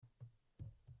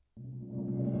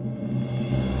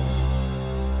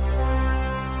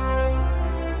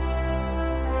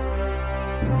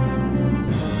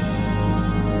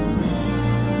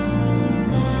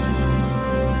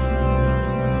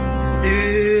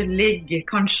ligger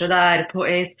kanskje der på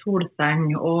ei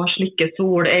solseng og slikker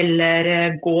sol,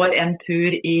 eller går en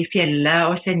tur i fjellet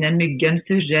og kjenner myggen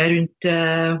surre rundt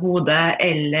hodet,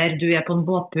 eller du er på en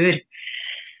båttur.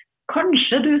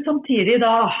 Kanskje du samtidig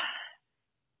da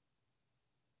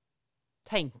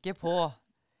tenker på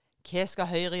hva skal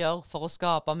Høyre gjøre for å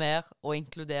skape mer og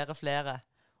inkludere flere.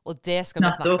 Og det skal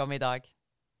vi snakke om i dag.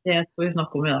 Det skal vi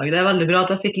snakke om i dag. Det er veldig bra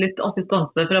at jeg fikk litt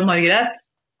assistanse fra Margret.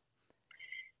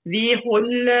 Vi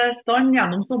holder stand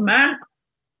gjennom sommeren,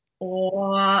 og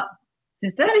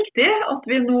synes det er viktig at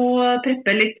vi nå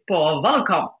prepper litt på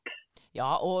valgkamp.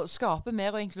 Ja, å skape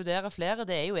mer og inkludere flere,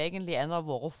 det er jo egentlig en av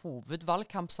våre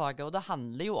hovedvalgkampsaker, og det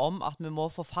handler jo om at vi må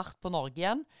få fart på Norge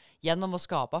igjen gjennom å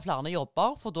skape flere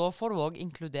jobber, for da får du også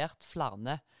inkludert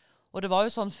flere. Og det var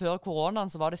jo sånn før koronaen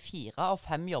så var det 4 av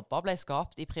 5 jobber ble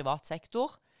skapt i privat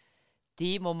sektor.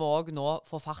 De må vi også nå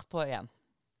få fart på igjen.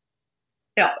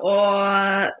 Ja,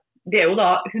 og det er jo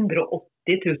da 180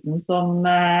 000 som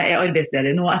er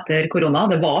arbeidsledige nå etter korona.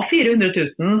 Det var 400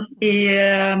 000 i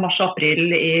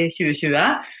mars-april i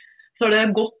 2020. Så det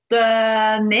har gått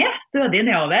ned, stødig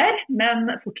nedover,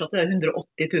 men fortsatt er det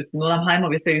 180 000, og de her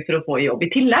må vi sørge for å få i jobb.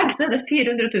 I tillegg så er det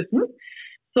 400 000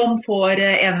 som får en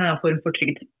eller annen form for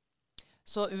trygd.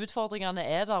 Så utfordringene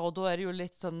er der, og da er det jo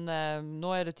litt sånn,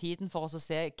 nå er det tiden for oss å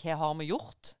se hva har vi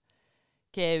gjort,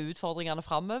 hva er utfordringene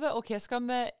fremover, og hva skal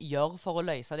vi gjøre for å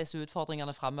løse disse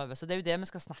utfordringene fremover. Så det er jo det vi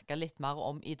skal snakke litt mer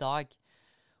om i dag.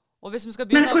 Og hvis vi skal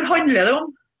begynne, men hvor handler det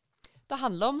om? Det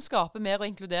handler om å skape mer og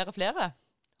inkludere flere.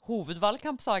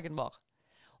 Hovedvalgkampsaken vår.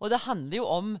 Og det handler jo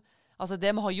om, altså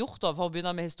det vi har gjort da, for å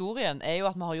begynne med historien, er jo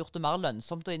at vi har gjort det mer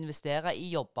lønnsomt å investere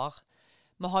i jobber.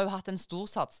 Vi har jo hatt en stor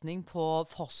satsning på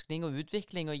forskning og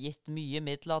utvikling og gitt mye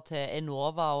midler til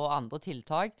Enova og andre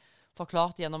tiltak.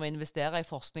 Forklart gjennom å investere i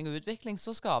forskning og utvikling,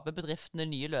 så skaper bedriftene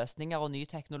nye løsninger og ny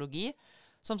teknologi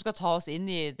som skal ta oss inn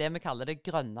i det vi kaller det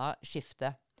grønne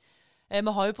skiftet.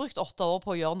 Vi har jo brukt 8 år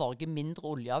på å gjøre Norge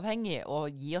mindre oljeavhengig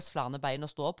og gi oss flere bein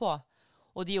å stå på.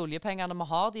 Og de oljepengene vi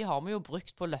har, de har vi jo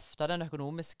brukt på å løfte den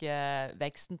økonomiske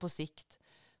veksten på sikt.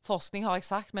 Forskning har jeg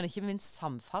sagt, men ikke minst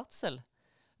samferdsel.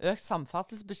 Økt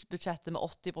samferdselsbudsjettet med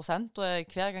 80%,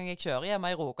 og hver gang jeg kjører hjemme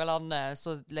i Rogaland,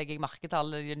 så legger jeg merke til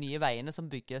alle de nye veiene som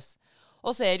bygges.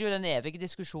 Og så er det jo den evige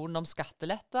diskusjonen om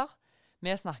skatteletter.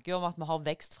 Vi snakker jo om at vi har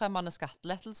vekstfremmende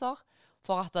skattelettelser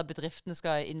for at bedriftene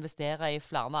skal investere i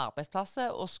flere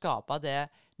arbeidsplasser og skape det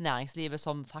næringslivet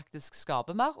som faktisk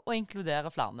skaper mer og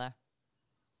inkluderer flere.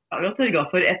 Ja, vi har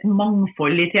sørget for et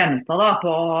mangfold i tjenester da,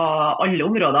 på alle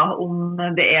områder, om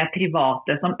det er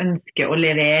private som ønsker å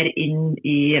levere inn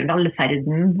i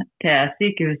velferden til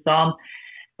sykehusene,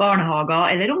 barnehager,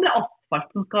 eller om det er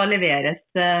asfalt som skal leveres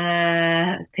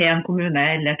til en kommune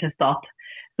eller til stat.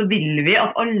 Så vil vi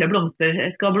at alle blomster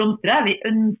skal blomstre. Vi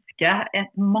ønsker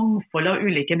et mangfold av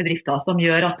ulike bedrifter som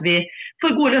gjør at vi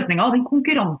får gode løsninger. Den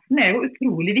konkurransen er jo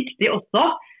utrolig viktig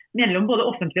også, mellom både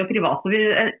offentlig og privat.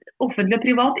 Så offentlig og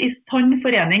privat i sann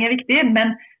forening er viktig,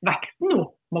 men veksten nå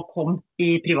må komme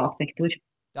i privat sektor.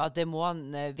 Ja, det må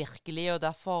han virkelig, og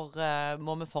derfor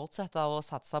må vi fortsette å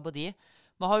satse på de.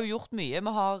 Vi har jo gjort mye.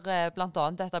 Vi har blant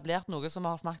annet etablert noe som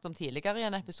vi har snakket om tidligere i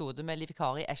en episode med Liv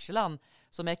Kari Eskeland,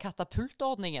 som er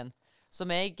katapultordningen,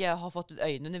 som jeg har fått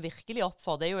øynene virkelig opp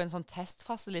for. Det er jo en sånn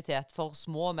testfasilitet for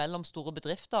små og mellomstore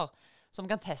bedrifter, som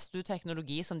kan teste ut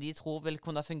teknologi som de tror vil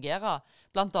kunne fungere,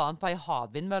 blant annet på en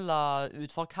havvindmølle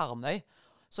utenfor Karmøy.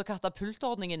 Så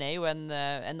katapultordningen er jo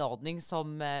en ordning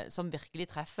som virkelig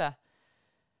treffer.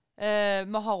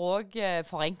 Vi har også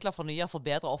forenklet, fornyet,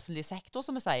 forbedret offentlig sektor,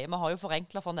 som vi sier. Vi har jo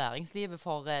forenklet for næringslivet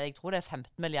for, jeg tror det er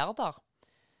 15 milliarder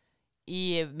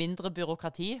i mindre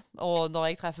byråkrati. Og når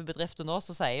jeg treffer bedrifter nå,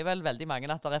 så sier vel veldig mange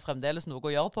at det er fremdeles noe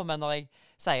å gjøre på, men når jeg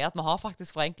sier at vi har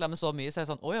faktisk forenklet med så mye, så er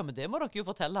jeg sånn, åja, men det må dere jo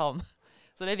fortelle om.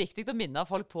 Så det er viktig å minne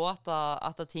folk på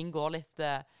at ting går litt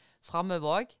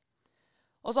fremover også.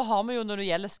 Og så har vi jo, når det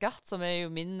gjelder skatt, som er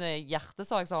jo min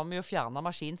hjertesak, så har vi jo fjernet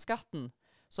maskinskatten,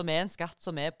 som er en skatt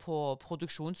som er på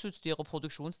produksjonsutstyr og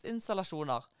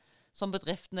produksjonsinstallasjoner, som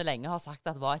bedriftene lenge har sagt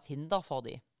at var et hinder for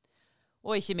dem.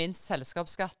 Og ikke minst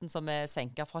selskapsskatten, som er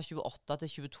senket fra 28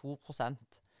 til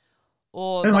 22%.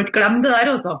 Du må ikke glemme det der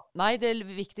også. Nei, det er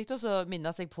viktig å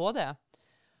minne seg på det.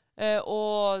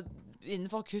 Og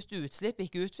innenfor kutt utslipp,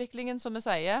 ikke utviklingen, som vi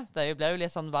sier. Det blir jo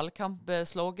litt sånn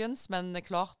valgkampslogans, men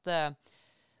klart,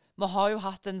 vi har jo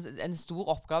hatt en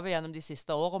stor oppgave gjennom de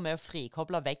siste årene med å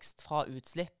frikoble vekst fra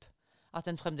utslipp. At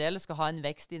en fremdeles skal ha en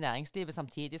vekst i næringslivet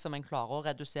samtidig som en klarer å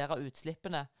redusere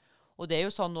utslippene. Og det er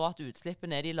jo sånn nå at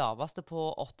utslippene er de laveste på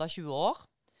 28 år,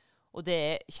 og det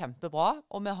er kjempebra.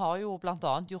 Og vi har jo blant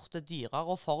annet gjort det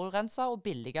dyrere å forurense og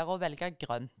billigere å velge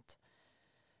grønt.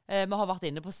 Vi har vært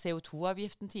inne på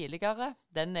CO2-avgiften tidligere.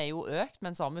 Den jo økt,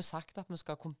 men så har vi jo sagt at vi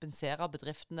skal kompensere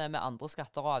bedriftene med andre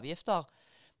skatter og avgifter.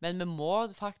 Men vi må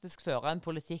faktisk føre en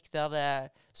politikk der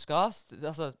det skal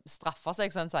straffe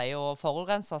seg, sånn sier, og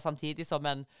forurense, samtidig som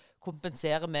en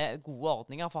kompenserer med gode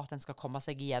ordninger for at en skal komme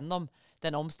seg igjennom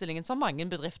den omstillingen som mange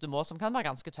bedrifter må, som kan være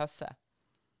ganske tøffe.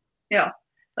 Ja,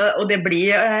 og det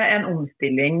blir en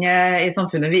omstilling i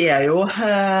samfunnet. Vi er jo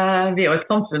et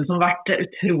samfunn som har vært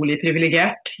utrolig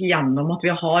privilegert gjennom at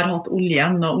vi har hatt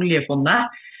oljen og oljefondet.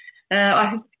 Og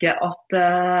jeg husker at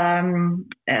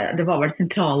det var vel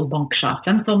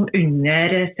sentralbanksjefen som under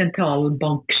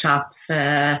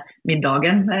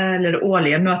sentralbanksjefmiddagen, eller det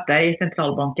årlige møtet i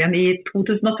sentralbanken i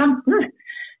 2015,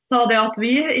 sa det at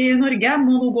vi i Norge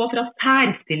må nå gå fra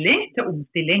særstilling til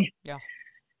omstilling. Ja.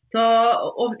 Så,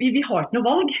 og vi har ikke noe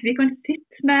valg. Vi kan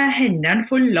sitte med hendene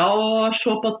fulle og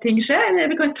se på at ting skjer, eller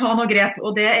vi kan ta noe grep,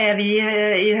 og det vi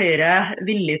i Høyre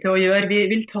villige til å gjøre. Vi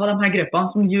vil ta de her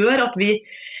grepene som gjør at vi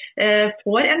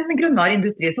får en grønnere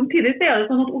industri. Samtidig så det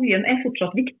sånn at oljen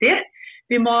fortsatt viktig.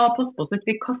 Vi må passe på at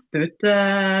vi kaster ut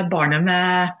barnet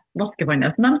med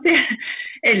vaskevannet, som de sier.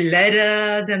 Eller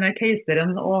det med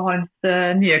keiseren og hans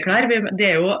nye klær.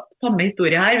 Det jo samme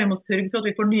historie her. Vi må sørge for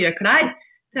at vi får nye klær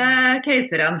til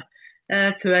keiseren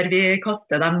før vi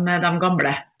kaster de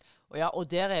gamle. Ja,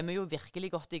 og der vi jo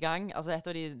virkelig godt i gang. Altså et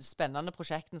av de spennende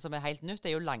prosjektene som helt nytt,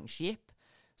 det jo Langskip,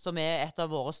 som et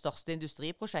av våre største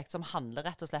industriprosjekt, som handler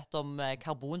rett og slett om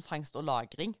karbonfangst og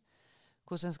lagring.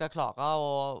 Hvordan en skal klare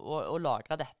å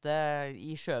lagre dette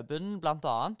i sjøbunnen, blant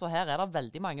annet. Og her det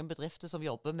veldig mange bedrifter som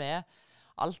jobber med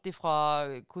alt ifra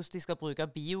hvordan de skal bruke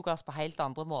biogass på helt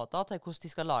andre måter, til hvordan de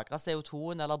skal lagre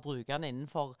CO2-en eller bruke den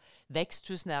innenfor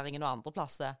veksthusnæringen og andre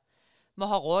plasser. Vi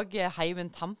har også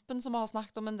Hywind Tampen, som vi har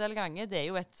snakket om en del ganger. Det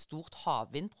jo et stort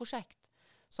havvindprosjekt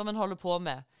som en holder på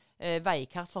med.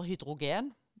 Veikart for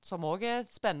hydrogen, som også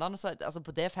spennende. Så, altså på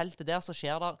det feltet der så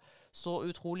skjer det så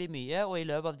utrolig mye, og i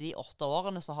løpet av de 8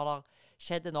 årene så har det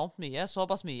skjedd enormt mye.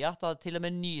 Såpass mye at det til og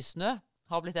med Nysnø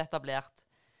har blitt etablert,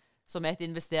 som et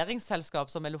investeringsselskap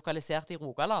som lokalisert i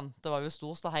Rogaland. Det var jo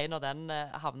stor ståhei når den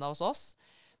havnet hos oss.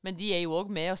 Men de jo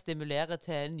også med å stimulere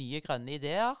til nye grønne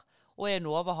ideer, og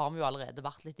Enova har vi jo allerede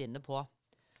vært litt inne på.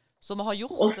 Så vi har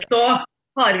gjort... Og så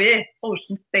har vi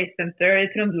Ocean Space Center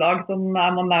i Trøndelag, som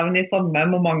jeg må nevne i samme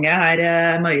momentet her,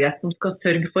 Marie, som skal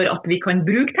sørge for at vi kan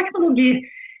bruke teknologi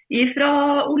fra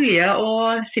olje og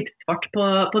skipsfart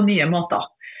på nye måter.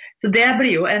 Så det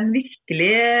blir jo en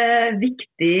virkelig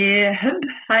viktig hub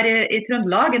her i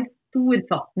Trøndelag, en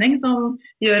storsatsning som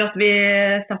gjør at vi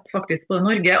setter faktisk både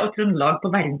Norge og Trøndelag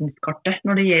på verdenskartet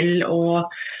når det gjelder å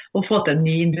få til en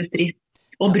ny industri,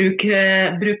 og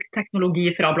bruke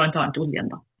teknologi fra blant annet oljen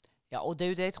da. Ja, og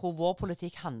det jo det jeg tror vår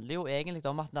politikk handler jo egentlig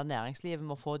om at næringslivet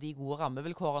må få de gode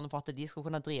rammevilkårene for at de skal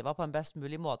kunne drive på en best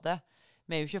mulig måte.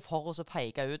 Vi jo ikke for oss å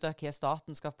peke ut av hva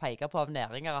staten skal peke på av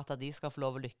næringer, at de skal få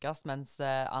lov å lykkes, mens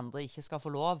andre ikke skal få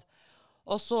lov.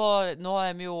 Og så nå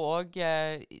vi jo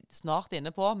også snart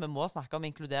inne på, vi må snakke om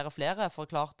å inkludere flere, for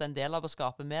klart en del av å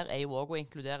skape mer jo også å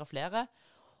inkludere flere.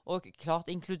 Og klart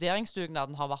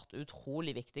inkluderingsdugnaden har vært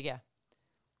utrolig viktige.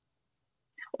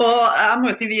 Og jeg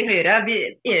må si vi i Høyre,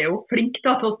 vi jo flinke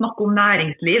til å snakke om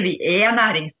næringsliv. Vi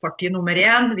næringsparti nummer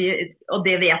 1, og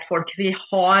det vet folk. Vi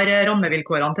har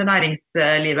rammevilkårene til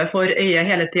næringslivet for øye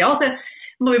hele tiden.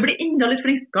 Så må vi bli enda litt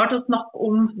flinkere til å snakke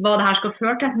om hva det her skal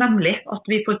føre til, nemlig at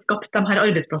vi får skapt de her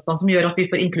arbeidsplassene som gjør at vi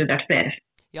får inkludert flere.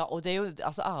 Ja, og det jo,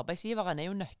 altså arbeidsgiveren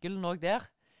jo nøkkelen også der.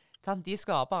 De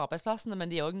skaper arbeidsplassene, men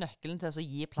de også nøkkelen til å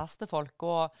gi plass til folk.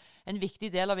 Og en viktig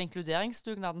del av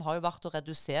inkluderingsdugnaden har jo vært å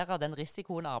redusere den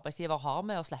risikoen arbeidsgiver har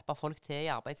med å slippe folk til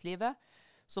i arbeidslivet.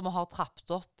 Så vi har trappet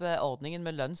opp ordningen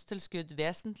med lønnstilskudd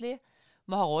vesentlig.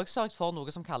 Vi har også sørget for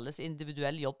noe som kalles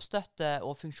individuell jobbstøtte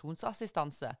og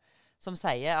funksjonsassistanse, som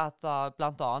sier at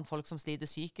blant annet folk som sliter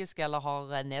psykisk eller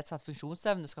har nedsatt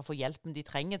funksjonsevne skal få hjelpen de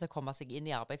trenger til å komme seg inn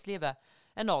i arbeidslivet.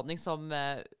 En ordning som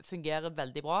fungerer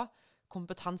veldig bra.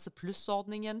 Kompetanse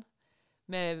pluss-ordningen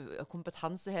med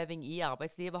kompetanseheving i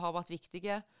arbeidslivet har vært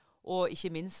viktige, og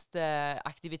ikke minst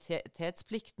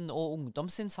aktivitetsplikten og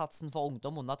ungdomsinnsatsen for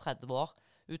ungdom under 30 år.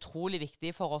 Utrolig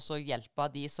viktig for oss å hjelpe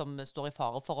de som står i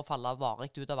fare for å falle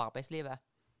varig ut av arbeidslivet.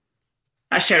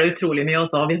 Her skjer det utrolig mye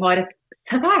også. Vi har et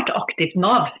svært aktivt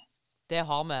NAV. Det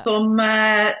har vi. Som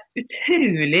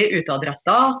utrolig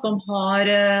utadrettet, som har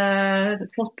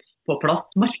fått på plass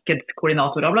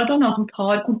markedskoordinatorer blant annet, som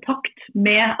tar kontakt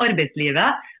med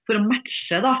arbeidslivet for å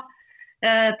matche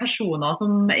personer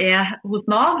som hos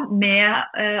NAV med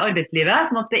arbeidslivet,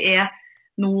 sånn at det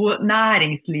nå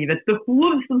næringslivets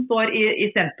behov som står i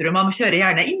sentrum. Man kjører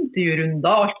gjerne intervjurunder,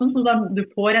 alt sånt, så du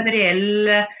får en reell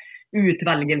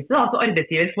utvelgelse, altså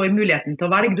arbeidsgiver får muligheten til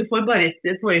å velge. Du får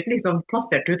ikke liksom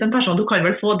plassert ut en person, du kan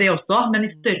vel få det også, men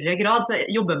i større grad så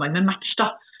jobber man med match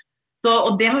da. Så,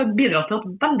 og det har bidratt til at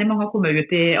veldig mange har kommet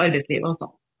ut i arbeidslivet også.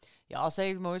 Ja, altså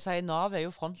jeg må jo si NAV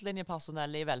jo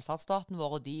frontlinjepersonell i velferdsstaten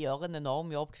vår, og de gjør en enorm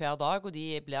jobb hver dag, og de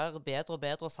blir bedre og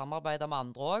bedre å samarbeide med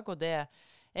andre også, og det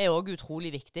er også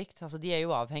utrolig viktig. Altså de er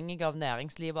jo avhengige av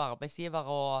næringsliv og arbeidsgiver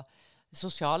og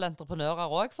sosiale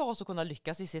entreprenører også, for å kunne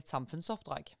lykkes i sitt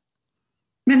samfunnsoppdrag.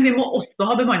 Men vi må også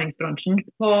ha bemanningsbransjen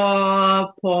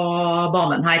på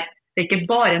banen her. Det er ikke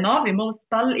bare NAV, vi må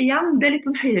spille igjen. Det er litt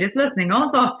sånn Høyres løsninger,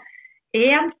 altså.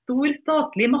 En stor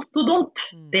statlig mastodont,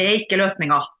 det er ikke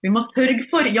løsninger. Vi må sørge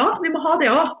for, ja, vi må ha det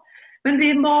også, men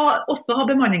vi må også ha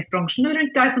bemanningsbransjen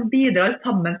rundt der som bidrar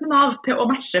sammen med NAV til å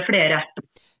matche flere.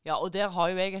 Ja, og der har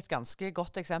jo jeg et ganske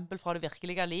godt eksempel fra det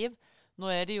virkelige liv.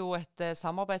 Nå er det jo et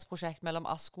samarbeidsprosjekt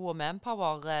mellom ASKO og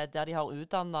Manpower, der de har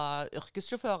utdannet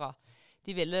yrkessjåfører.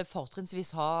 De ville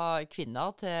fortrinnsvis ha kvinner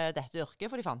til dette yrket,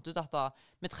 for de fant ut at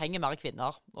vi trenger mer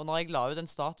kvinner. Og når jeg la ut en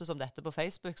status om dette på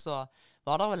Facebook, så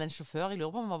var det vel en sjåfør, jeg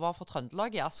lurer på om han var fra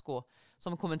Trøndelag i ASKO,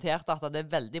 som kommenterte at det er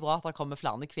veldig bra at det kommer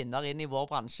flere kvinner inn i vår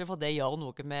bransje, for det gjør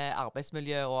noe med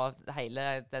arbeidsmiljø og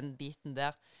hele den biten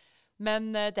der.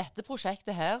 Men dette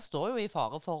prosjektet her står jo i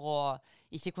fare for å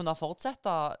ikke kunne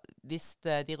fortsette hvis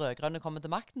de rødgrønne kommer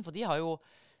til makten, for de har jo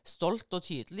stolt og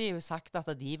tydelig sagt at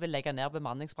de vil legge ned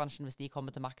bemanningsbransjen hvis de kommer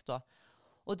til makta.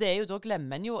 Og det er jo, da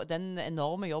glemmer en jo den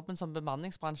enorme jobben som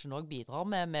bemanningsbransjen også bidrar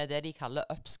med det de kaller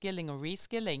upskilling og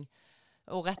reskilling.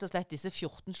 Og rett og slett disse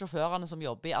 14 sjåførene som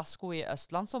jobber i ASKO i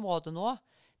Østlandsområdet nå,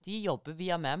 de jobber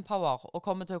via Manpower og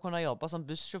kommer til å kunne jobbe som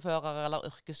bussjåfører eller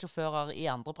yrkessjåfører i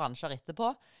andre bransjer etterpå,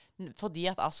 fordi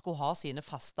at ASKO har sine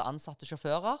faste ansatte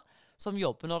sjåfører som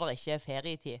jobber når det ikke er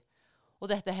ferietid. Og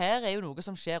dette her er jo noe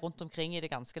som skjer rundt omkring i det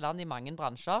ganske land i mange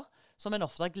bransjer, som en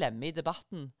ofte glemmer i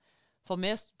debatten. For vi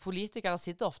politikere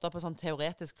sitter ofte på sånn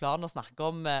teoretisk plan og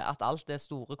snakker om at alt er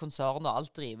store konsern og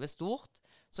alt drives stort.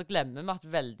 Så glemmer vi at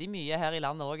veldig mye her i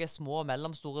landet også er små og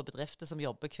mellomstore bedrifter som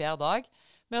jobber hver dag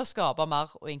med å skape mer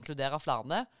og inkludere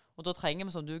flere. Og da trenger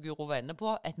vi, som du Guro var inne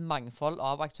på, et mangfold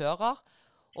av aktører.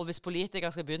 Og hvis politikere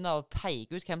skal begynne å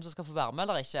peke ut hvem som skal få være med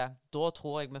eller ikke, da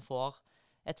tror jeg vi får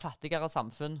et fattigere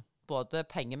samfunn. Både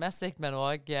pengemessig, men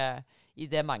også i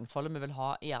det mangfoldet vi vil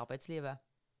ha i arbeidslivet.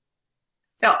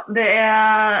 Ja,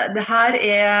 det her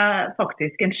er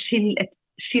faktisk et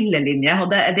skillelinje, og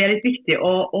det er litt viktig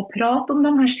å prate om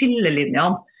de her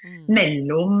skillelinjene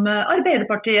mellom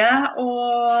Arbeiderpartiet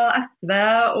og SV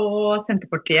og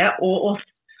Senterpartiet og oss.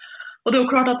 Og det er jo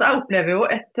klart at jeg opplever jo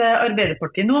et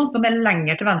Arbeiderparti nå som er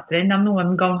lenger til venstre enn de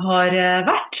noen gang har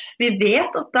vært. Vi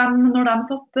vet at når de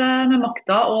satt med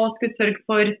makta og skulle sørge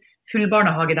for full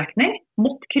barnehagedekning,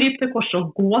 måtte krype til korset og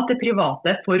gå til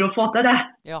private for å få til det.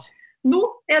 Ja. Nå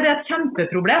er det et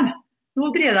kjempeproblem.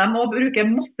 Nå driver de og bruker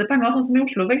masse penger, sånn som i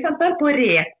Oslo for eksempel, på å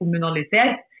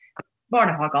rekommunalisere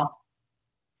barnehagene.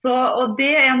 Så, og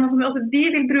det er noe som, altså, vi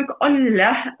vil bruke alle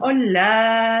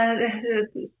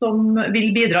som vil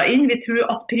bidra inn. Vi tror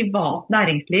at privat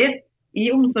næringsliv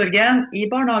i omsorgen, i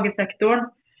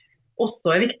barnehagesektoren,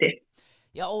 også er viktig.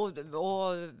 Ja, og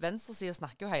venstresiden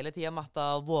snakker jo hele tiden om at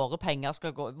våre penger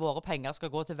skal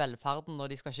gå til velferden, og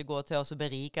de skal ikke gå til å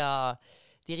berike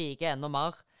de rike enda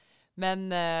mer.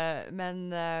 Men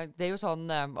det er jo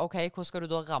sånn, ok, hvordan skal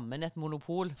du da ramme inn et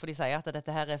monopol? For de sier at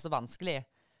dette her er så vanskelig.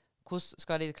 Hvordan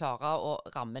skal de klare å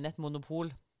ramme inn et monopol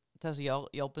til å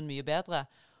gjøre jobben mye bedre?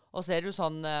 Og så er det jo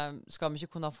sånn, skal vi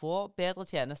ikke kunne få bedre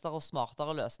tjenester og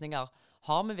smartere løsninger?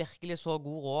 Har vi virkelig så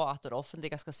god råd at det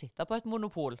offentlige skal sitte på et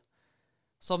monopol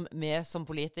som vi som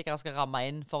politikere skal ramme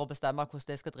inn for å bestemme hvordan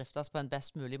det skal driftes på en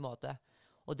best mulig måte?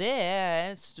 Og det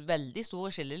er veldig store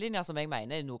skillelinjer som jeg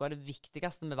mener er noe av det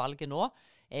viktigste med valget nå,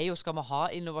 er jo skal vi ha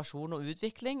innovasjon og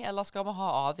utvikling, eller skal vi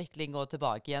ha avvikling og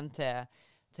tilbake igjen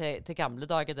til gamle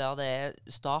dager der det er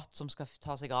stat som skal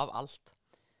ta seg av alt?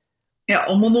 Ja,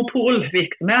 og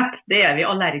monopolvirksomhet, det er vi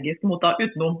allergiske mot da,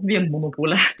 utenom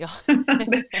vinmonopolet. Ja.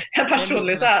 Det er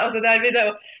personlig,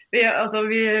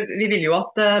 vi vil jo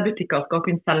at butikker skal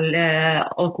kunne selge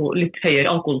litt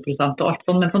høyere alkoholprosent og alt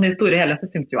sånt, men sånn i store hele så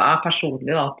synes jo jeg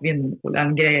personlig da, at vinmonopolet er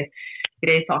en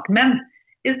grei sak. Men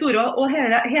i store og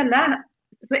hele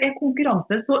så er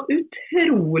konkurranse så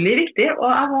utrolig viktig, og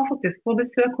jeg var faktisk på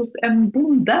besøk hos en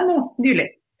bonde nå nylig,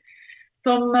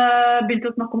 som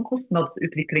begynte å snakke om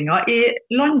kostnadsutviklingen i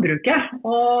landbruket,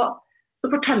 og så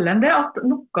forteller han det at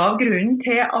noe av grunnen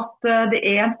til at det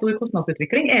er en stor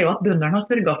kostnadsutvikling er jo at bøndene har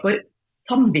sørget for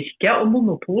samvirke og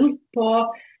monopol på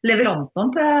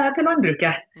leveransene til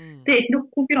landbruket. Det er ikke nok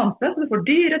konkurranse, så du får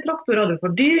dyre traktorer, du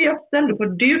får dyr gjødsel, du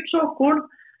får dyrt såkorn,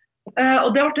 Og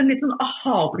det har vært en litt sånn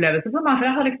aha-opplevelse for meg, for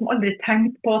jeg har liksom aldri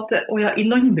tenkt på at ja, i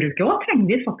landbruket også trenger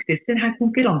vi faktisk denne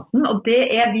konkurransen, og det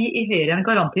er vi i Høyre en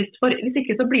garantist for. Hvis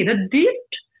ikke så blir det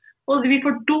dyrt, og vi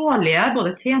får dårlige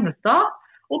både tjenester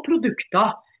og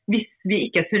produkter hvis vi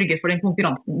ikke sørger for den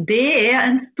konkurransen. Det er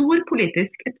et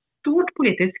stort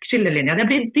politisk skillelinje. Det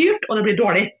blir dyrt, og det blir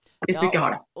dårlig hvis Ja, vi ikke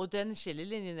har det. og den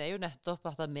skillelinjen er jo nettopp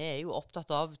at vi er jo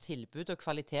opptatt av tilbud og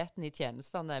kvaliteten i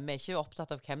tjenestene. Vi er ikke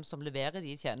opptatt av hvem som leverer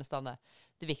de tjenestene.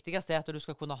 Det viktigste er at du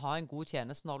skal kunne ha en god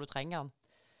tjeneste når du trenger den.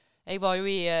 Jeg var jo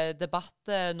i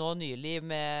debatt nå nylig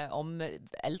om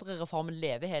eldrereformen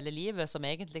Leve hele livet, som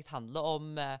egentlig handler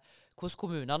om hvordan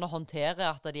kommunene håndterer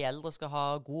at de eldre skal ha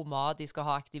god mat, de skal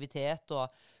ha aktivitet,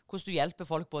 og hvordan du hjelper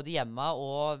folk både hjemme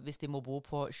og hvis de må bo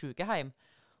på sykehjem.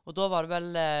 Og da var det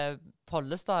vel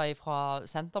Pollestad fra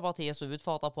Senterpartiet som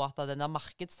utfordret på at denne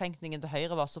markedstenkningen til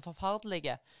Høyre var så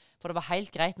forferdelige. For det var helt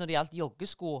greit når det gjaldt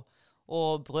joggesko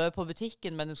og brød på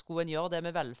butikken, men skulle en gjøre det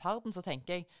med velferden, så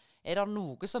tenker jeg, er det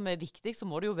noe som er viktig, så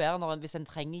må det jo være hvis en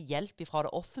trenger hjelp fra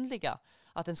det offentlige.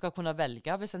 At en skal kunne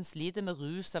velge hvis en sliter med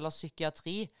rus eller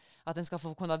psykiatri, at en skal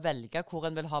få kunne velge hvor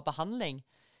en vil ha behandling.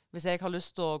 Hvis jeg har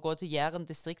lyst til å gå til Jæren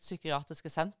distriktspsykiatriske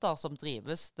senter, som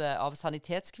drives av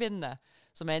Sanitetskvinnene,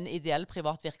 som er en ideell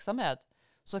privat virksomhet,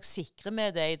 så sikrer vi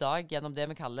det i dag gjennom det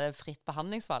vi kaller fritt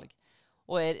behandlingsvalg.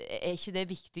 Og er ikke det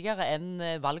viktigere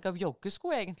enn valg av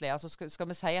joggesko, egentlig? Altså skal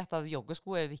vi si at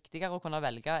joggesko er viktigere å kunne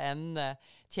velge enn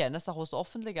tjenester hos det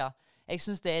offentlige? Jeg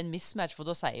synes det er en mismatch, for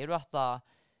da sier du at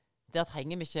der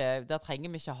trenger vi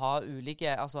ikke ha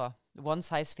ulike, altså one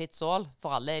size fits all,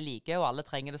 for alle er like, og alle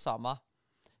trenger det samme.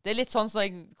 Det er litt sånn som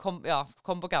jeg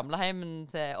kom på gamleheimen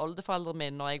til oldeforeldrene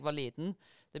mine når jeg var liten.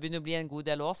 Det begynner å bli en god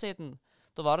del år siden.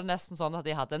 Da var det nesten sånn at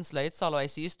de hadde en sløydsal og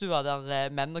en systue der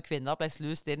menn og kvinner ble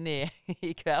slust inn i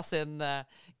hver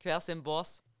sin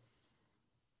bås.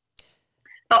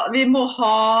 Ja, vi må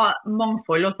ha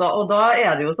mangfold også, og da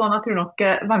er det jo sånn, jeg tror nok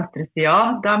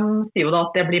venstresiden, de sier jo da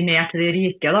at det blir mer til de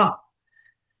rike da.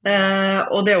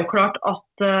 Og det er jo klart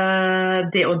at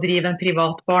det å drive en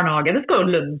privat barnehage, det skal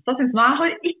jo lønne seg, synes jeg. Jeg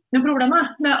har ikke noe problem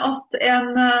med at en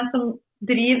som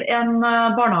driver en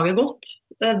barnehage godt,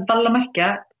 vel å merke,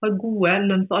 har gode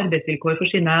lønns- og arbeidsvilkår for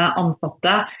sine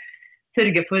ansatte,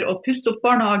 sørger for å pusse opp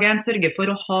barnehagen, sørger for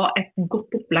å ha et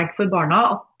godt opplegg for barna,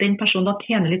 at den personen da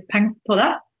tjener litt penger på det.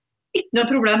 Ikke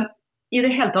noe problem i det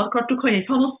hele tatt. Klart, du kan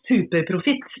ikke ha noe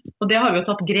superprofitt, og det har vi jo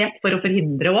tatt grep for å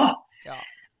forhindre også. Ja.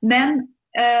 Men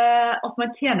at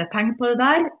man tjener penger på det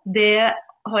der, det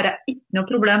har jeg ikke noe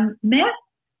problem med,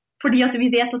 fordi at vi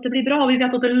vet at det blir bra, og vi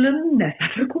vet at det lønner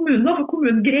seg for kommunen, for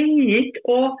kommunen greier ikke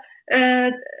å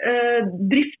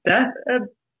drifte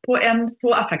på en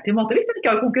så effektiv måte hvis man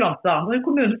ikke har konkurranse. Når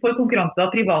kommunen får konkurranse av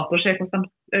private og ser hvordan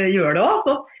de gjør det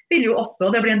også, så vil jo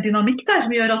også det bli en dynamikk der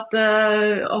som gjør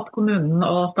at kommunen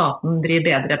og staten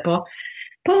driver bedre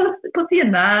på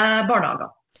sine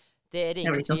barnehager. Det er det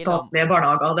ingen tvil om. Det er ikke noen statlige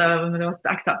barnehager, det er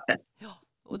et eksempel. Ja,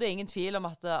 og det er ingen tvil om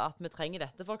at vi trenger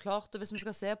dette forklart. Og hvis vi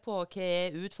skal se på hva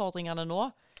er utfordringene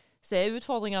nå, så er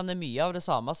utfordringene mye av det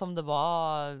samme som det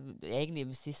var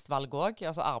egentlig sist valg også.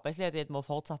 Altså arbeidsledighet må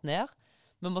fortsatt ned.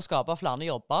 Vi må skape flere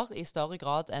jobber i større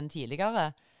grad enn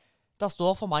tidligere. Der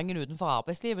står for mange utenfor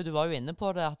arbeidslivet. Du var jo inne på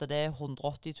det at det er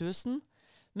 180 000.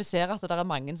 Vi ser at det er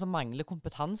mange som mangler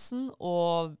kompetansen,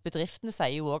 og bedriftene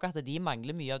sier jo også at de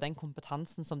mangler mye av den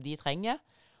kompetansen som de trenger.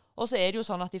 Og så er det jo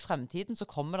sånn at i fremtiden så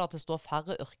kommer det til å stå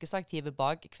færre yrkesaktive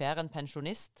bak hver en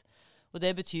pensjonist. Og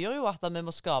det betyr jo at vi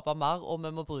må skape mer, og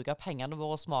vi må bruke pengene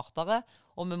våre smartere,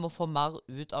 og vi må få mer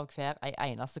ut av hver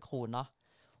eneste krone.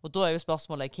 Og da er jo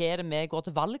spørsmålet, hva er det vi går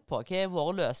til valg på? Hva er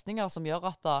våre løsninger som gjør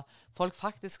at folk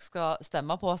faktisk skal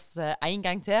stemme på oss en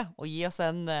gang til, og gi oss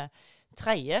en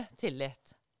tredje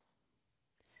tillit?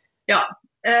 Ja,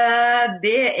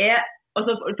 det er,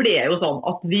 altså, for det er jo sånn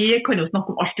at vi kan jo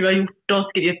snakke om alt vi har gjort og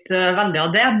skryte veldig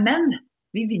av det, men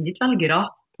vi vinner ikke velgere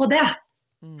på det.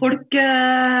 Folk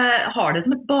har det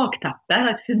som et bakteppe,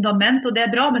 et fundament, og det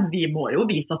er bra, men vi må jo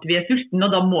vise at vi er sulten,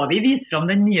 og da må vi vise frem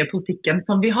den nye politikken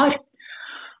som vi har.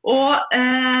 Og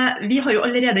vi har jo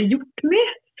allerede gjort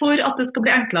mye for at det skal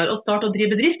bli enklere å starte og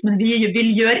drive bedrift, men vi vil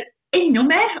gjøre enda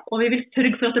mer, og vi vil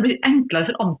sørge for at det blir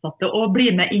enklere for ansatte å bli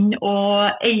med inn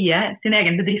og eie sin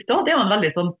egen bedrift også. Det er jo en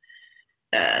veldig sånn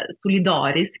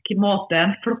solidarisk måte,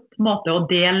 en flott måte å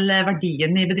dele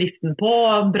verdien i bedriften på,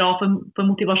 bra for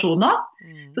motivasjoner.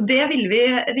 Så det vil vi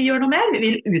gjøre noe mer. Vi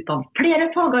vil utdanne flere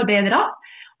fagarbeidere,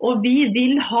 og vi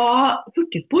vil ha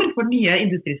hurtigspor for nye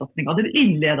industrisatsinger. Det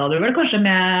innleder du vel kanskje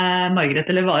med, Margret,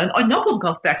 eller var det en annen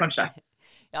podcast det kanskje?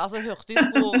 Ja, altså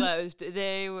hurtigspor, det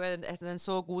er jo en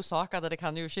så god sak at det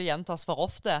kan jo ikke gjentas for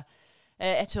ofte.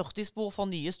 Et hurtigspor for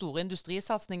nye store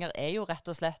industrisatsninger jo rett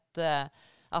og slett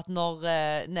at når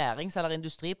nærings- eller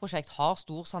industriprosjekt har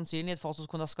stor sannsynlighet for å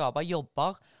kunne skape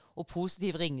jobber og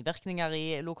positive ringvirkninger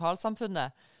i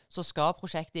lokalsamfunnet, så skal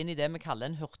prosjektet inn i det vi kaller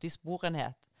en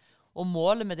hurtigsporenhet. Og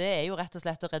målet med det jo rett og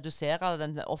slett å redusere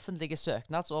den offentlige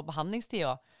søknads- og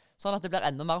behandlingstida, sånn at det blir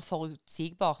enda mer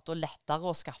forutsigbart og lettere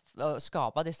å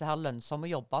skape disse her lønnsomme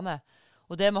jobbene.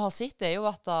 Og det vi har sett jo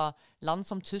at land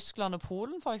som Tyskland og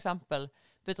Polen for eksempel,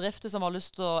 bedrifter som har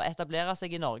lyst til å etablere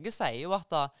seg i Norge, sier jo at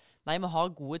nei, vi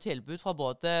har gode tilbud fra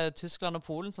både Tyskland og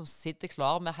Polen som sitter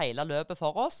klar med hele løpet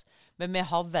for oss, men vi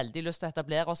har veldig lyst til å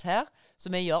etablere oss her, så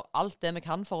vi gjør alt det vi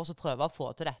kan for oss å prøve å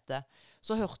få til dette.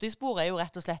 Så hurtigspor jo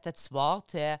rett og slett et svar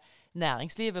til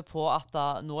næringslivet på at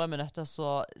nå vi nødt til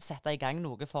å sette i gang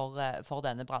noe for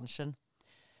denne bransjen.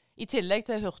 I tillegg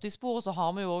til hurtigsporet så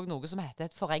har vi jo også noe som heter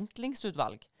et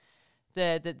forenklingsutvalg.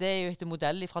 Det jo etter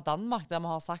modell fra Danmark, der vi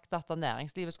har sagt at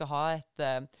næringslivet skal ha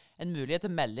en mulighet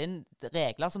til å melde inn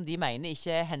regler som de mener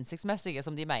ikke hensiktsmessige,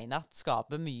 som de mener at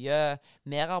skaper mye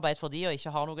merarbeid for de og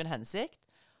ikke har noen hensikt.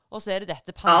 Og så det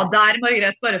dette Ja, der,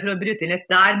 Margrethe, bare for å bryte inn litt,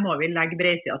 der må vi legge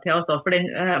bredsida til. Altså, for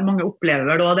mange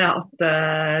opplever da det at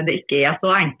det ikke så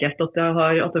enkelt at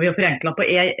vi har forenklet på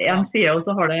en side, og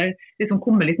så har det liksom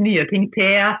kommet litt nye ting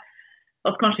til.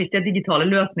 At kanskje ikke de digitale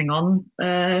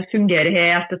løsningene fungerer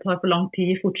helt, det tar for lang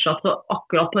tid fortsatt. Så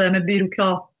akkurat på det med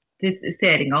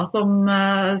byråkratiseringen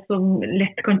som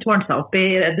lett kan tårne seg opp i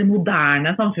det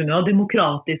moderne samfunnet og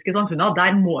demokratiske samfunnet,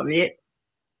 der må vi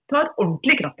ta et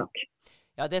ordentlig krafttak.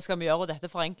 Ja, det skal vi gjøre, og dette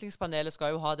forenklingspanelet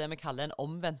skal jo ha det vi kaller en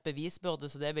omvendt bevisbyrde,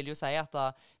 så det vil jo si at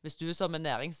hvis du som en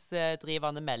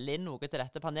næringsdrivende melder inn noe til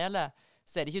dette panelet,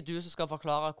 så det ikke du som skal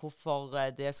forklare hvorfor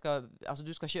det skal, altså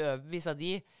du skal ikke overbevise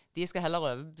de skal heller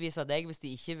overbevise deg hvis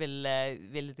de ikke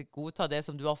vil godta det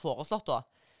som du har foreslått da.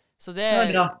 Så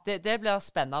det blir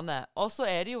spennende. Og så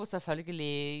det jo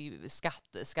selvfølgelig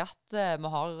skatt.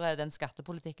 Vi har den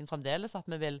skattepolitikken fremdeles, at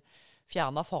vi vil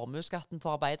fjerne formueskatten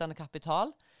på arbeidende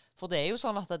kapital. For det jo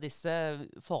sånn at disse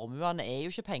formuene jo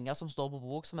ikke penger som står på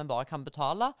bok som en bare kan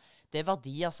betale. Det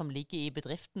verdier som ligger i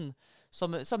bedriften,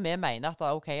 som vi mener at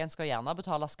ok, en skal gjerne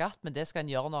betale skatt, men det skal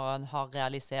en gjøre når en har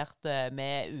realisert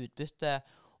med utbytte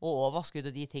og overskudd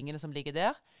og de tingene som ligger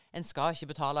der. En skal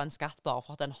ikke betale en skatt bare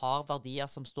for at en har verdier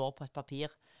som står på et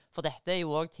papir. For dette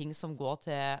jo også ting som går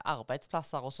til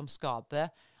arbeidsplasser og som skaper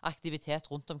aktivitet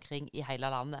rundt omkring i hele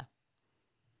landet.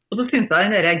 Og så synes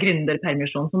jeg den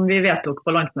gründerpermisjonen som vi vedtok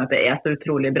på landsmøtet så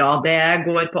utrolig bra. Det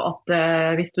går på at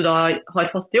hvis du da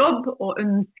har fast jobb og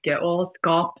ønsker å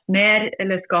skape mer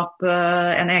eller skape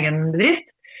en egen bedrift,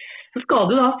 så skal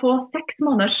du da få 6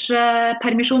 måneders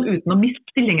permisjon uten å miste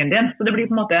stillingen din. Så det blir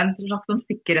på en måte en slags sånn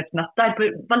sikkerhetsnett der. For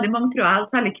veldig mange, tror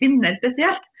jeg, særlig kvinner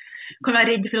spesielt, kan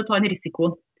være redd for å ta en risiko.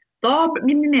 Da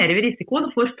minimerer vi risikoen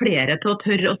og får flere til å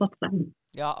tørre å satse.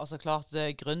 Ja, altså klart,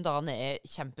 gründerne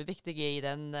kjempeviktige i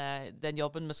den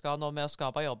jobben vi skal nå med å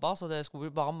skape jobber, så det skulle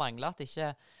jo bare mangle at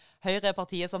ikke Høyre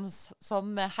partiet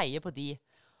som heier på de.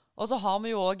 Og så har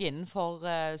vi jo også innenfor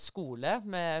skole,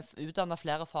 med utdannet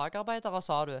flere fagarbeidere,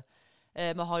 sa du.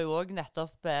 Vi har jo også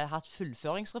nettopp hatt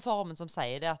fullføringsreformen som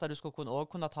sier det at du skal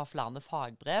kunne ta flere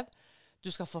fagbrev.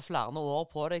 Du skal få flere år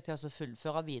på deg til å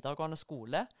fullføre videregående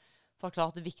skole. For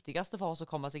klart det viktigste for oss å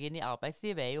komme seg inn i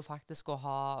arbeidslivet jo faktisk å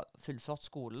ha fullført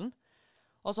skolen.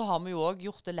 Og så har vi jo også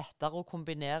gjort det lettere å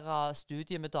kombinere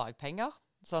studiet med dagpenger,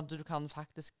 sånn at du kan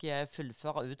faktisk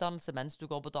fullføre utdannelse mens du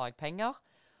går på dagpenger.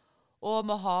 Og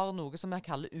vi har noe som vi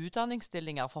kaller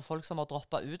utdanningsstillinger for folk som har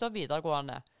droppet ut av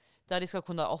videregående, der de skal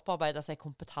kunne opparbeide seg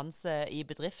kompetanse i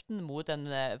bedriften mot en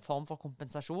form for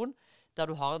kompensasjon, der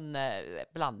du har en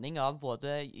blanding av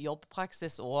både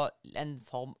jobbpraksis og en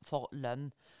form for lønn.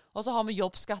 Og så har vi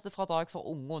jobbskattefradrag for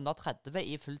unge under 30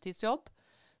 i fulltidsjobb,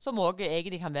 som også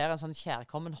egentlig kan være en sånn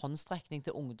kjærkommen håndstrekning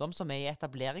til ungdom som i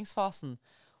etableringsfasen,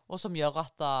 og som gjør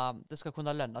at det skal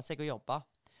kunne lønne seg å jobbe.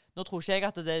 Nå tror ikke jeg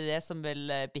at det det som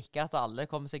vil bikke at alle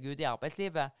kommer seg ut i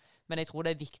arbeidslivet, men jeg tror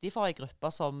det viktig for en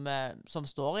gruppe som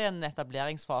står i en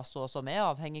etableringsfase og som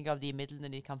avhengig av de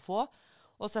midlene de kan få.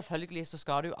 Og selvfølgelig så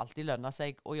skal det jo alltid lønne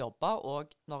seg å jobbe,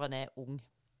 og når en ung.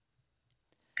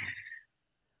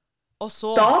 Og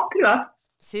så, da tror jeg.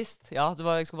 Sist, jeg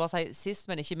skulle bare si sist,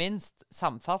 men ikke minst,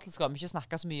 samferdsel skal vi ikke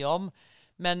snakke så mye om,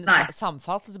 men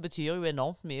samferdsel betyr jo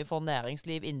enormt mye for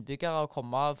næringsliv, innbyggere,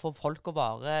 for folk å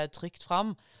være trygt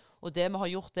frem. Og det vi har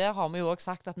gjort der, har vi jo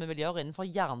også sagt at vi vil gjøre innenfor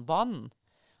jernbanen.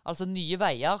 Altså nye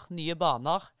veier, nye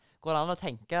baner. Går det an å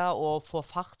tenke og få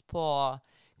fart på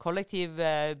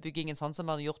kollektivbyggingen sånn som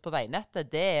vi har gjort på veinettet?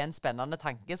 Det en spennende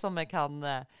tanke som vi kan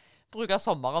bruke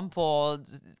sommeren på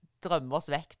drømme oss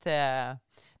vekk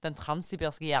den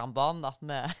transsibirske jernbanen at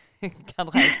vi kan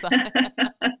reise.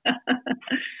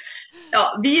 Ja,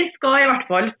 vi skal I hvert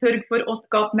fall sørge for å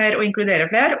skape mer og inkludere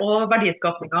flere, og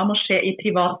verdiskapningen må skje I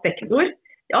privat sektor.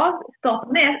 Ja,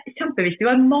 staten kjempeviktig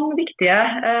og har mange viktige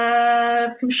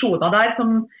funksjoner der, som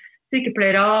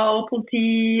sykepleiere og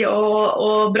politi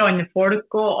og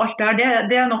brandfolk og alt det her.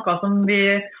 Det noe som vi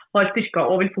har styrket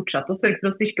og vil fortsette å sørge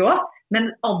for å styrke også.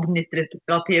 Men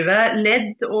administrative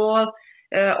ledd og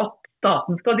at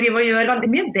staten skal drive og gjøre veldig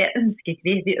mye, det ønsker ikke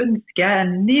vi. Vi ønsker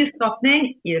en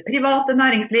nyskapning I det private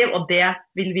næringsliv, og det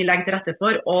vil vi legge til rette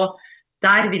for, og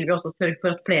der vil vi også sørge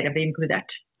for at flere blir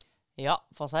inkludert. Ja,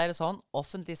 for å si det sånn,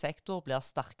 offentlig sektor blir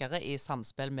sterkere I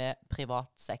samspill med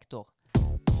privat sektor.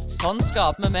 Sånn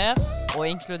skaper vi mer og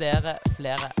inkluderer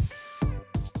flere.